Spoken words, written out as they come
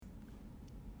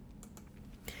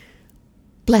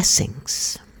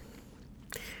Blessings.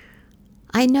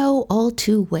 I know all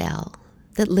too well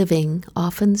that living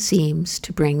often seems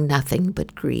to bring nothing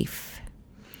but grief.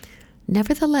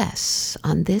 Nevertheless,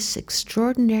 on this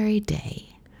extraordinary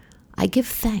day, I give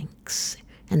thanks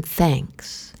and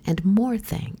more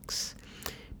thanks,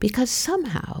 because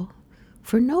somehow,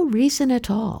 for no reason at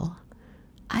all,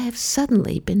 I have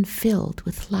suddenly been filled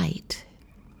with light.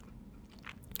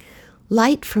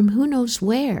 Light from who knows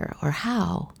where or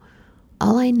how.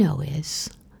 All I know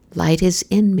is light is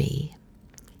in me,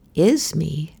 is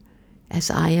me,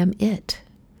 as I am it,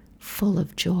 full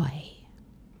of joy.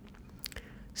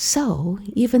 So,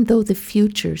 even though the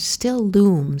future still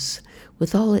looms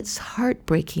with all its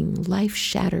heartbreaking,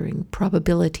 life-shattering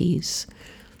probabilities,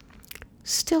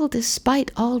 still,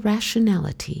 despite all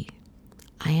rationality,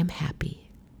 I am happy.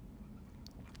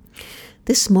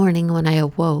 This morning when I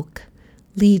awoke,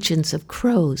 legions of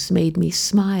crows made me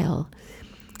smile,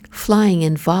 flying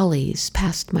in volleys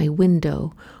past my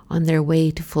window on their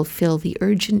way to fulfill the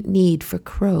urgent need for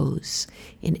crows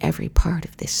in every part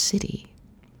of this city.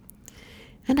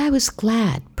 And I was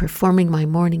glad, performing my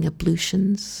morning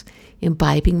ablutions,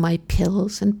 imbibing my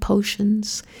pills and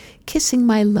potions, kissing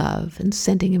my love and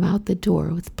sending him out the door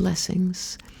with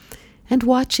blessings, and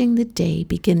watching the day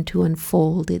begin to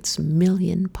unfold its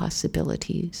million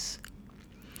possibilities.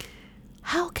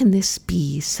 How can this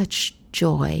be such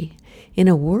joy in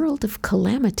a world of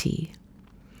calamity?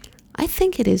 I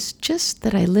think it is just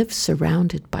that I live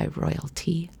surrounded by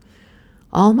royalty.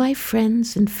 All my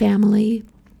friends and family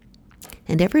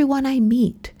and everyone I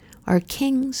meet are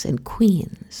kings and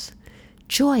queens,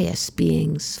 joyous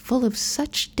beings full of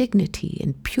such dignity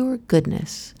and pure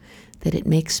goodness that it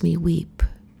makes me weep.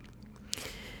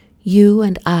 You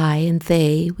and I and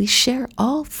they, we share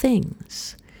all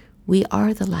things. We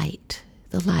are the light,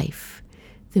 the life,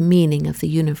 the meaning of the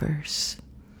universe.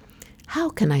 How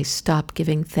can I stop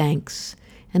giving thanks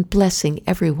and blessing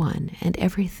everyone and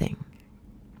everything?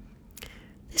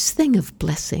 This thing of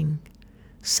blessing,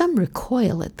 some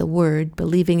recoil at the word,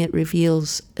 believing it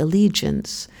reveals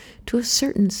allegiance to a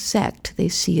certain sect they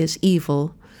see as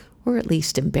evil, or at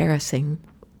least embarrassing.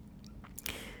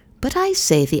 But I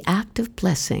say the act of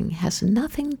blessing has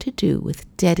nothing to do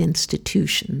with dead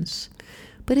institutions,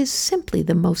 but is simply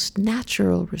the most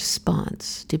natural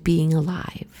response to being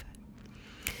alive.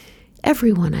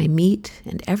 Everyone I meet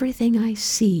and everything I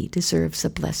see deserves a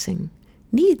blessing,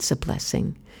 needs a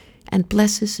blessing, and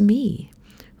blesses me,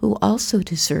 who also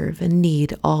deserve and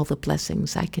need all the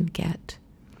blessings I can get.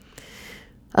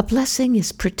 A blessing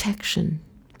is protection,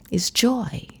 is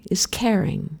joy, is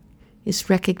caring, is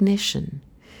recognition,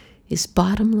 is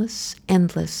bottomless,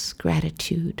 endless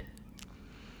gratitude.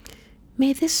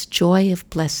 May this joy of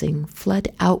blessing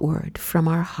flood outward from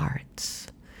our hearts,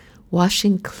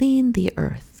 washing clean the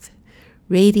earth,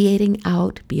 radiating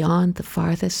out beyond the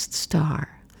farthest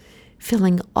star,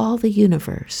 filling all the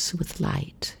universe with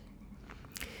light.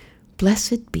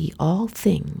 Blessed be all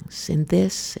things in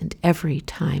this and every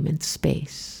time and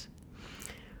space.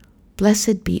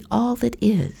 Blessed be all that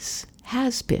is,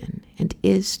 has been, and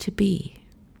is to be.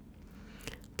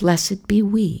 Blessed be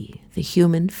we, the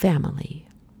human family.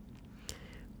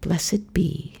 Blessed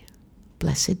be,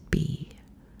 blessed be,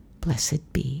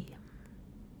 blessed be.